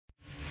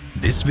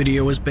This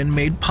video has been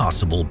made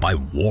possible by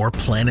War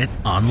Planet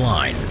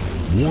Online.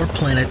 War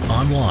Planet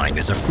Online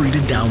is a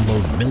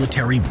free-to-download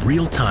military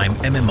real-time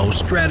MMO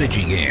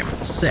strategy game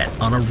set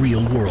on a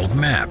real-world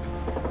map.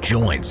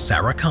 Join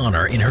Sarah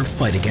Connor in her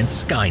fight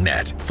against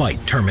Skynet, fight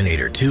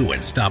Terminator 2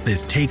 and stop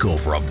his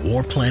takeover of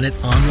War Planet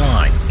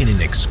Online in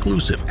an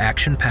exclusive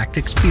action-packed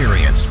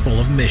experience full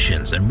of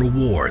missions and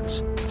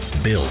rewards.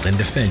 Build and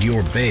defend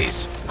your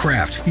base,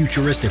 craft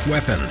futuristic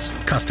weapons,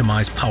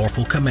 customize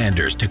powerful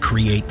commanders to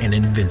create an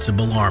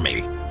invincible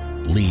army.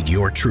 Lead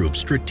your troops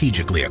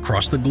strategically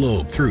across the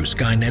globe through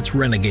Skynet's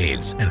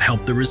renegades and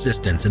help the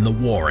resistance in the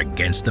war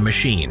against the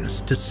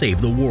machines to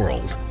save the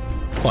world.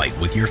 Fight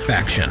with your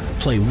faction,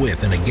 play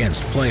with and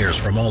against players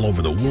from all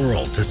over the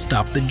world to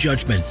stop the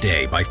Judgment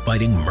Day by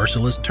fighting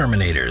merciless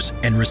Terminators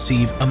and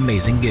receive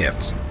amazing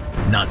gifts.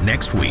 Not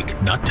next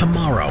week, not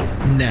tomorrow,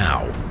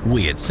 now.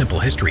 We at Simple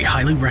History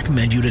highly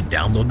recommend you to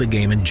download the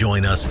game and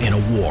join us in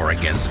a war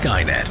against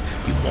Skynet.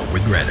 You won't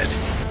regret it.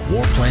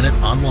 War Planet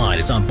Online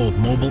is on both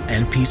mobile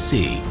and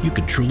PC. You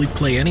can truly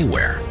play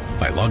anywhere.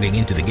 By logging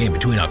into the game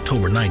between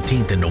October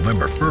 19th and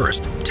November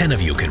 1st, 10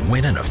 of you can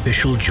win an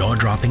official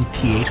jaw-dropping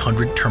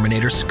T-800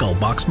 Terminator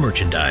Skullbox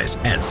merchandise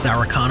and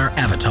Sarah Connor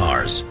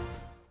avatars.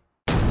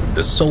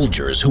 The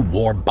soldiers who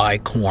wore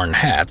Bicorn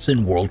hats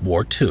in World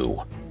War II.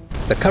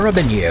 The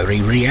Carabinieri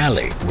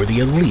Reali were the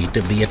elite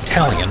of the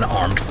Italian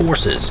armed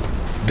forces.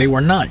 They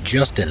were not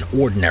just an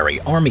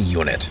ordinary army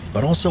unit,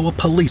 but also a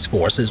police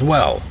force as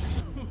well.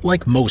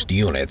 Like most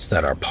units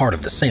that are part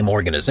of the same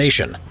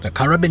organization, the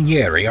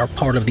Carabinieri are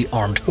part of the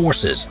armed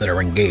forces that are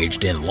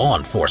engaged in law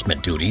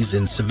enforcement duties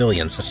in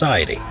civilian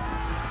society.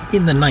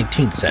 In the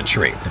 19th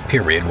century, the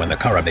period when the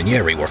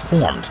Carabinieri were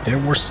formed, there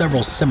were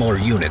several similar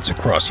units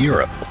across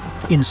Europe.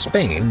 In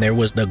Spain, there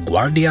was the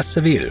Guardia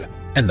Civil,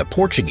 and the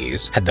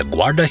Portuguese had the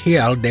Guarda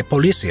Real de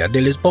Policia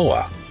de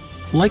Lisboa.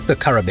 Like the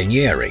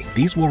Carabinieri,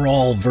 these were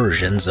all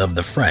versions of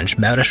the French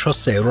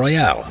Maréchaussée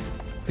Royale.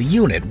 The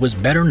unit was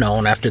better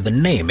known after the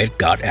name it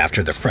got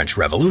after the French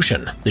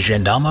Revolution, the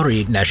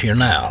Gendarmerie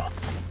Nationale.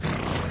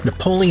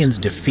 Napoleon's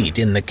defeat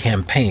in the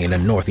campaign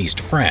in northeast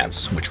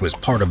France, which was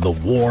part of the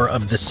War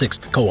of the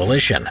Sixth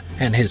Coalition,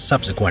 and his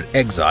subsequent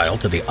exile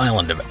to the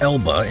island of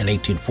Elba in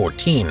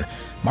 1814,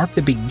 marked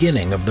the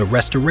beginning of the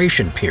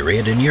Restoration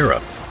period in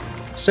Europe.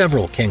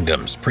 Several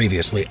kingdoms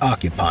previously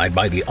occupied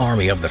by the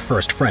army of the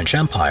First French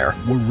Empire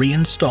were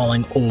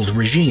reinstalling old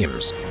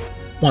regimes.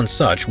 One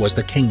such was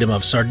the Kingdom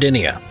of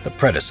Sardinia, the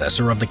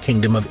predecessor of the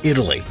Kingdom of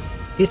Italy.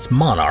 Its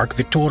monarch,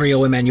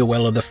 Vittorio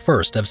Emanuele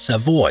I of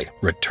Savoy,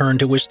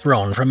 returned to his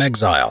throne from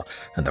exile,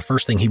 and the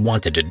first thing he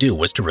wanted to do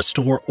was to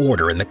restore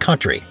order in the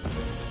country.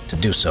 To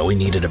do so, he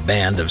needed a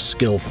band of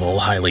skillful,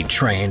 highly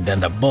trained,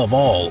 and above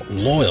all,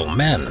 loyal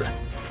men.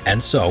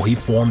 And so he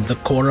formed the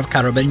Corps of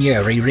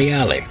Carabinieri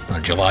Reali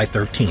on July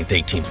 13,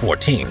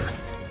 1814.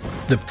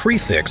 The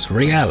prefix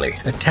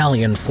Reali,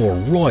 Italian for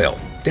royal,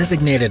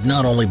 designated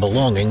not only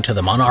belonging to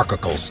the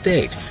monarchical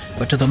state,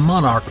 but to the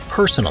monarch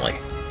personally.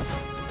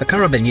 The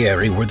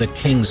Carabinieri were the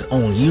king's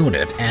own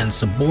unit and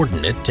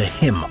subordinate to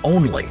him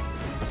only.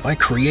 By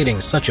creating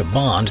such a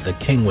bond, the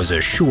king was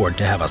assured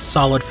to have a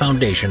solid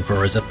foundation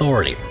for his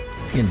authority.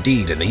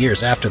 Indeed, in the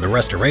years after the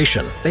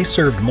Restoration, they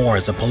served more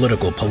as a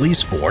political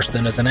police force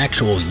than as an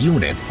actual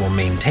unit for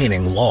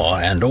maintaining law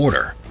and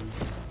order.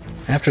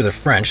 After the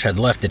French had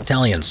left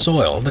Italian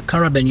soil, the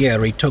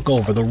Carabinieri took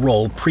over the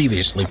role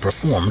previously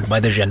performed by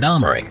the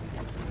Gendarmerie.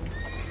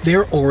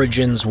 Their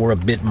origins were a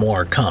bit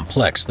more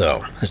complex,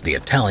 though, as the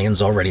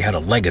Italians already had a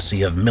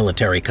legacy of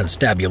military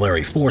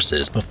constabulary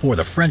forces before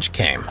the French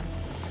came.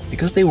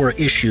 Because they were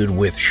issued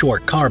with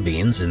short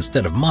carbines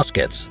instead of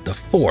muskets, the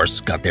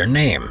force got their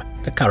name,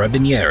 the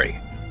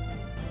Carabinieri.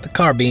 The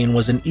carbine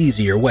was an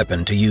easier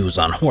weapon to use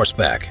on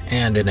horseback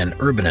and in an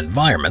urban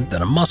environment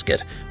than a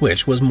musket,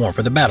 which was more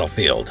for the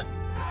battlefield.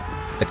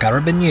 The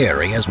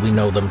Carabinieri, as we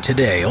know them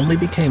today, only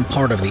became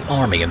part of the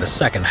army in the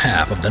second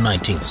half of the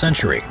 19th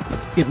century.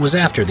 It was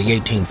after the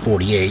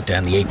 1848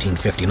 and the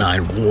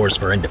 1859 Wars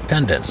for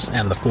Independence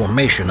and the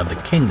formation of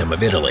the Kingdom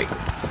of Italy.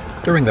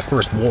 During the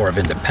First War of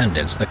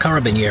Independence, the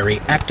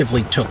Carabinieri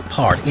actively took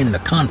part in the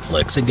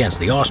conflicts against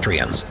the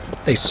Austrians.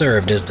 They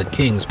served as the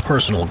king's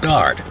personal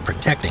guard,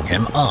 protecting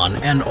him on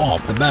and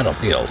off the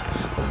battlefield,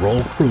 a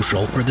role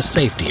crucial for the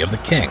safety of the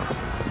king.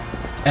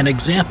 An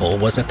example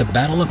was at the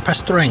Battle of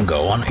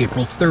Pastrengo on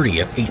April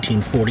 30th,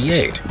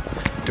 1848.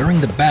 During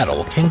the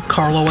battle, King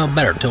Carlo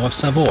Alberto of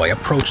Savoy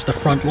approached the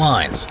front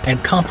lines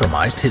and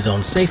compromised his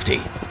own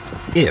safety.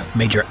 If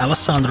Major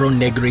Alessandro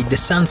Negri de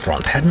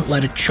Sanfront hadn't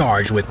led a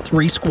charge with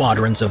 3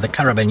 squadrons of the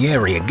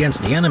Carabinieri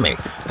against the enemy,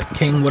 the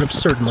king would have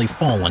certainly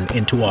fallen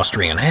into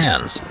Austrian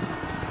hands.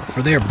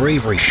 For their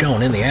bravery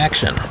shown in the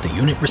action, the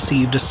unit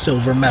received a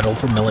silver medal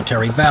for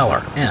military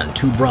valor and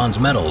 2 bronze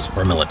medals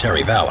for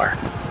military valor.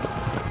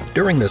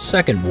 During the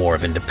Second War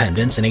of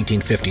Independence in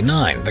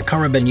 1859, the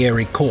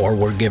Carabinieri Corps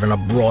were given a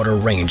broader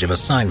range of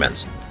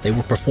assignments. They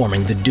were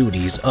performing the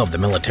duties of the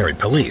military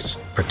police,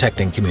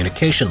 protecting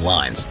communication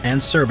lines,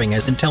 and serving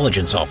as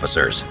intelligence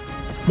officers.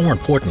 More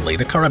importantly,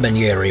 the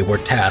Carabinieri were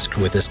tasked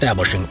with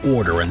establishing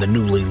order in the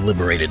newly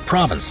liberated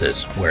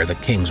provinces, where the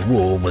king's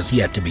rule was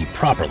yet to be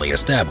properly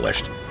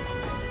established.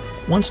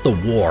 Once the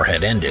war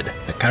had ended,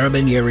 the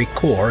Carabinieri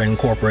Corps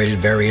incorporated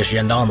various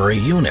gendarmerie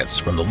units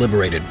from the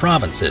liberated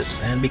provinces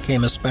and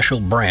became a special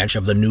branch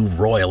of the new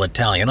Royal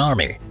Italian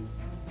Army.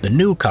 The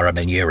new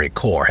Carabinieri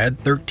Corps had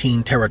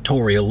 13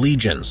 territorial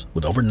legions,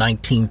 with over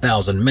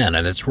 19,000 men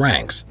in its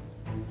ranks.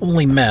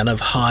 Only men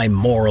of high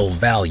moral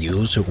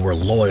values who were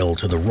loyal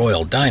to the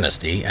royal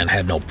dynasty and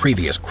had no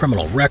previous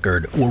criminal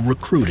record were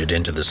recruited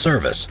into the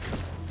service.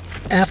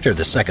 After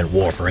the Second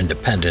War for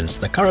Independence,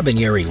 the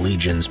Carabinieri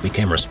legions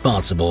became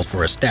responsible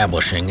for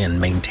establishing and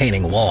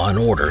maintaining law and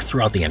order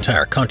throughout the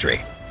entire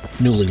country.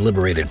 Newly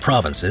liberated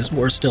provinces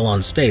were still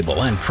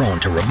unstable and prone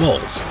to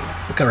revolts.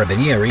 The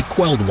Carabinieri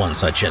quelled one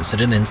such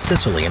incident in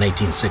Sicily in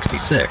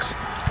 1866.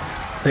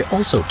 They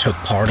also took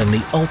part in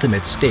the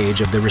ultimate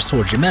stage of the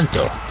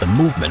Risorgimento, the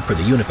movement for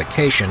the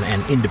unification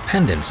and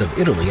independence of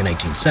Italy in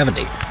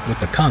 1870, with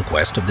the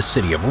conquest of the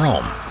city of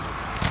Rome.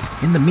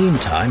 In the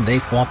meantime, they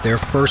fought their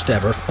first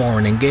ever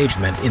foreign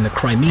engagement in the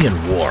Crimean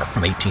War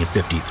from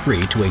 1853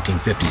 to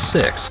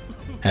 1856.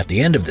 At the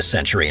end of the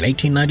century, in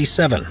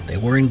 1897, they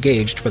were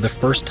engaged for the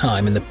first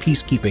time in the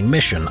peacekeeping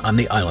mission on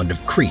the island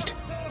of Crete.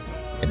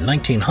 In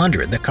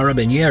 1900, the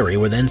Carabinieri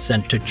were then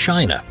sent to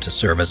China to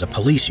serve as a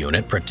police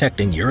unit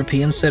protecting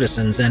European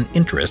citizens and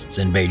interests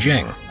in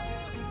Beijing.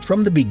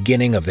 From the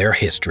beginning of their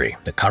history,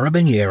 the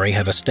Carabinieri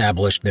have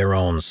established their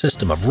own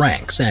system of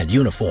ranks and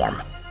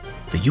uniform.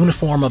 The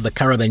uniform of the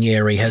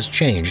Carabinieri has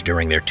changed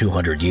during their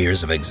 200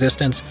 years of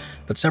existence,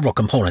 but several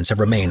components have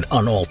remained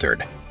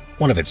unaltered.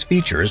 One of its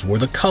features were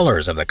the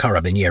colors of the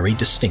Carabinieri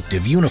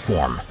distinctive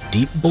uniform,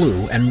 deep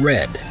blue and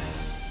red.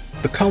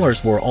 The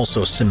colors were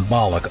also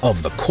symbolic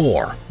of the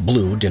Corps.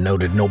 Blue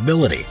denoted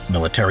nobility,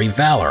 military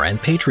valor,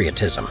 and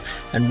patriotism,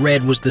 and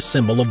red was the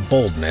symbol of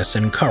boldness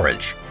and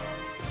courage.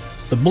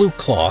 The blue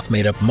cloth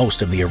made up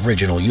most of the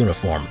original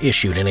uniform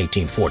issued in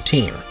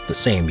 1814, the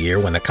same year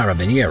when the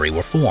Carabinieri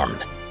were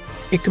formed.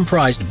 It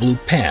comprised blue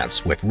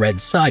pants with red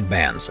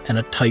sidebands and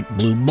a tight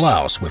blue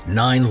blouse with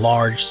 9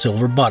 large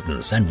silver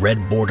buttons and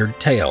red bordered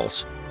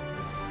tails.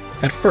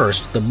 At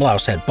first, the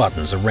blouse had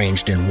buttons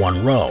arranged in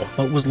one row,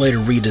 but was later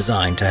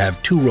redesigned to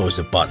have 2 rows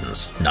of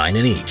buttons, 9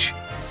 in each.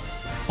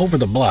 Over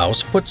the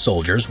blouse, foot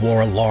soldiers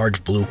wore a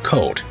large blue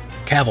coat.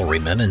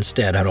 Cavalrymen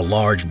instead had a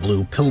large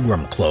blue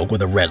pilgrim cloak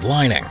with a red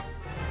lining.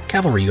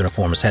 Cavalry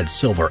uniforms had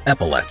silver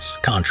epaulets,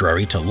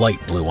 contrary to light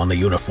blue on the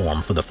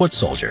uniform for the foot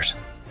soldiers.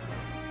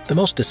 The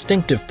most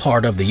distinctive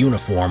part of the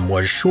uniform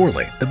was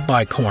surely the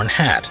Bicorn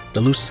hat, the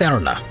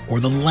lucerna, or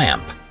the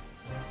lamp.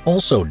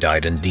 Also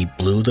dyed in deep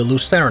blue, the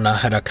lucerna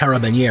had a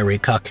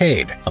Carabinieri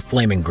cockade, a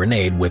flaming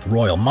grenade with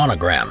royal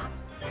monogram.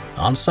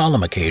 On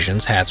solemn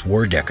occasions, hats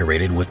were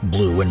decorated with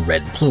blue and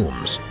red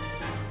plumes.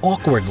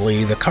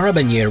 Awkwardly, the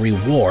Carabinieri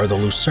wore the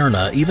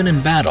lucerna even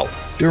in battle.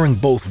 During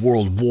both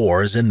world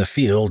wars in the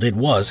field, it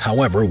was,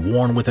 however,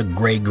 worn with a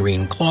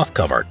gray-green cloth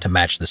cover to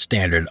match the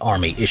standard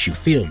army-issue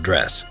field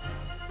dress.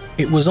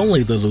 It was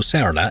only the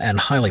lucerna and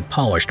highly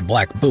polished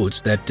black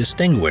boots that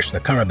distinguished the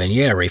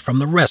Carabinieri from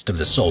the rest of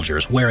the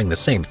soldiers wearing the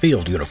same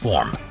field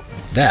uniform.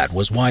 That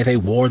was why they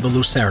wore the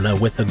lucerna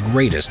with the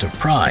greatest of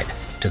pride.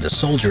 To the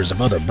soldiers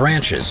of other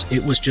branches,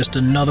 it was just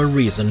another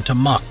reason to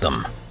mock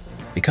them.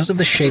 Because of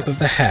the shape of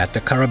the hat,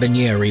 the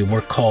Carabinieri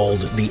were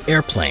called the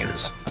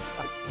airplanes.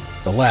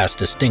 The last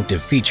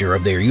distinctive feature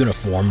of their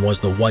uniform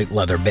was the white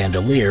leather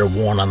bandolier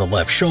worn on the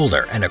left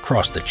shoulder and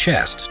across the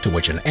chest, to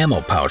which an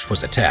ammo pouch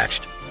was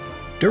attached.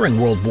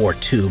 During World War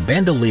II,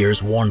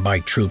 bandoliers worn by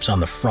troops on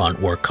the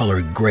front were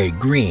colored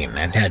gray-green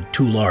and had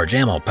 2 large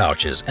ammo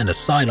pouches and a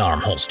sidearm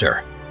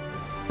holster.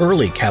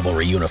 Early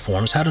cavalry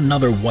uniforms had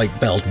another white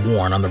belt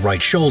worn on the right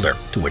shoulder,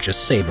 to which a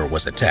saber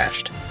was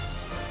attached.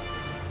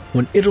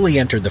 When Italy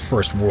entered the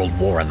First World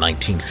War in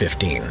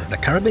 1915, the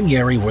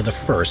Carabinieri were the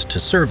first to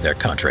serve their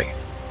country.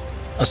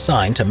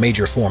 Assigned to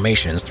major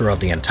formations throughout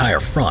the entire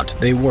front,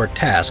 they were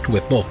tasked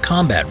with both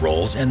combat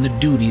roles and the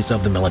duties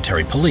of the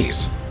military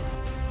police.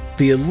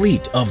 The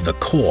elite of the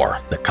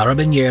Corps, the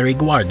Carabinieri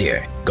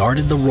Guardie,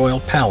 guarded the royal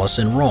palace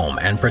in Rome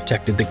and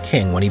protected the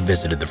king when he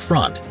visited the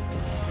front.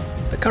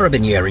 The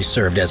Carabinieri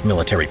served as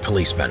military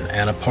policemen,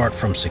 and apart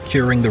from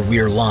securing the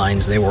rear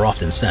lines, they were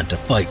often sent to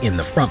fight in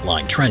the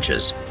frontline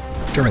trenches.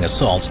 During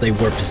assaults, they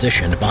were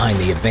positioned behind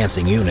the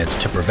advancing units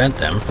to prevent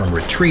them from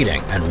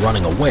retreating and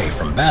running away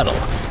from battle.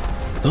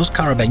 Those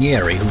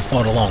Carabinieri who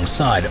fought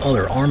alongside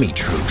other army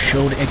troops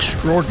showed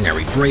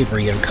extraordinary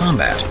bravery in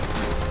combat.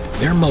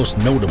 Their most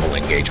notable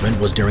engagement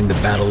was during the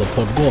Battle of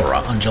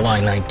Podgora on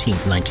July 19,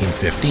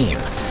 1915,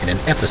 in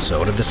an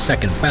episode of the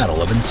Second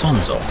Battle of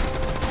Isonzo.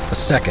 The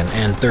 2nd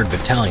and 3rd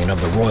Battalion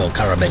of the Royal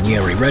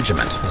Carabinieri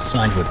Regiment,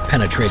 assigned with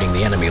penetrating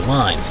the enemy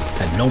lines,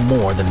 had no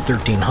more than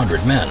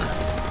 1,300 men.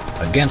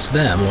 Against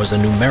them was a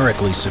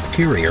numerically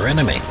superior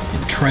enemy,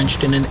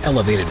 entrenched in an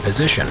elevated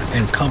position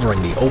and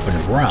covering the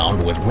open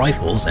ground with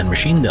rifles and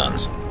machine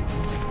guns.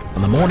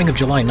 On the morning of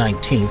July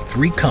 19th,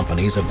 3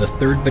 companies of the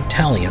 3rd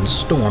Battalion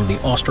stormed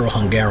the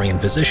Austro-Hungarian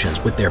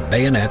positions with their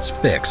bayonets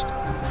fixed.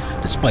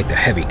 Despite the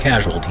heavy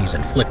casualties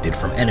inflicted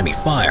from enemy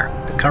fire,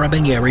 the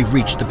Carabinieri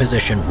reached the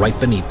position right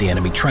beneath the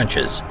enemy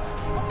trenches.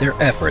 Their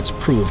efforts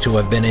proved to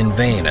have been in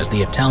vain as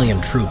the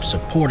Italian troops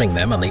supporting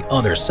them on the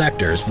other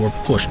sectors were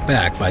pushed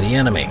back by the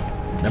enemy.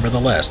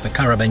 Nevertheless, the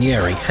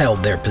Carabinieri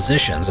held their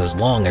positions as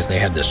long as they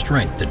had the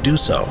strength to do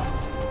so.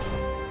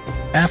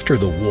 After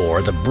the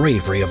war, the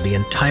bravery of the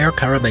entire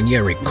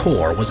Carabinieri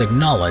Corps was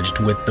acknowledged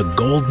with the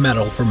Gold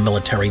Medal for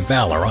Military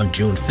Valor on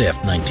June 5,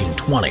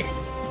 1920.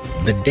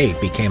 The date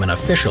became an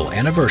official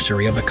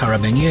anniversary of the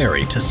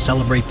Carabinieri to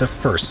celebrate the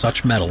first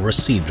such medal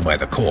received by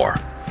the Corps.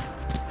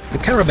 The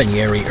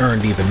Carabinieri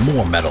earned even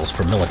more medals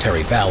for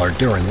military valor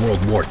during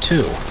World War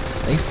II.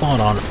 They fought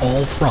on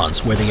all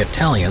fronts where the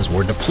Italians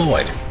were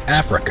deployed: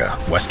 Africa,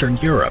 Western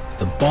Europe,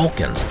 the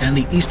Balkans, and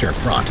the Eastern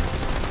Front.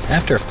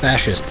 After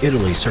fascist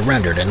Italy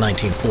surrendered in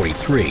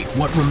 1943,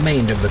 what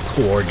remained of the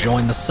Corps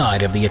joined the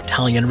side of the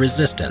Italian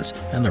resistance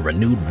and the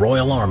renewed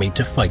Royal Army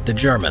to fight the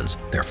Germans,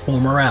 their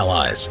former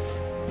allies.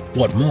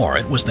 What more,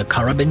 it was the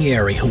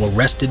Carabinieri who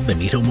arrested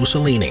Benito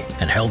Mussolini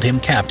and held him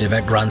captive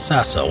at Gran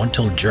Sasso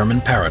until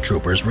German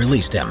paratroopers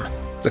released him.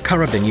 The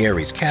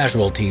Carabinieri's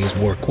casualties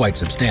were quite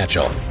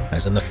substantial,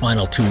 as in the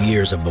final 2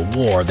 years of the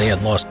war they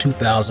had lost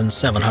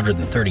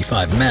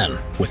 2,735 men,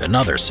 with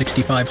another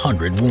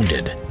 6,500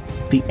 wounded.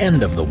 The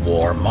end of the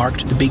war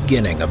marked the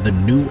beginning of the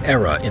new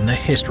era in the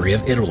history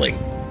of Italy.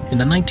 In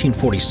the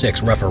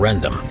 1946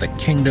 referendum, the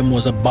kingdom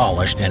was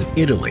abolished and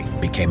Italy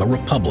became a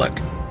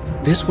republic.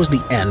 This was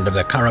the end of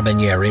the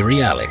Carabinieri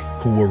Reali,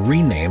 who were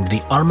renamed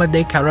the Arma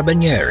dei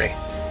Carabinieri.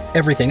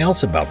 Everything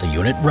else about the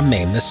unit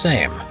remained the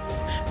same.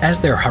 As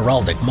their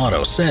heraldic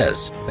motto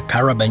says, the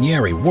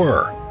Carabinieri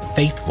were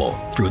faithful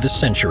through the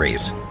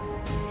centuries.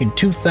 In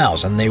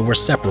 2000, they were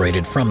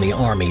separated from the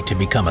army to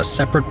become a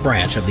separate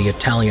branch of the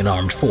Italian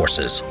armed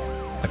forces.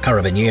 The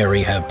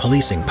Carabinieri have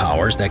policing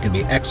powers that can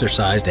be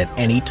exercised at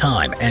any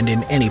time and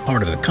in any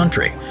part of the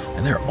country,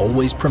 and they're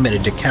always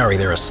permitted to carry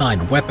their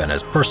assigned weapon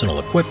as personal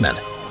equipment.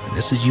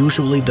 This is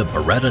usually the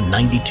Beretta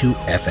 92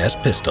 FS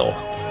pistol.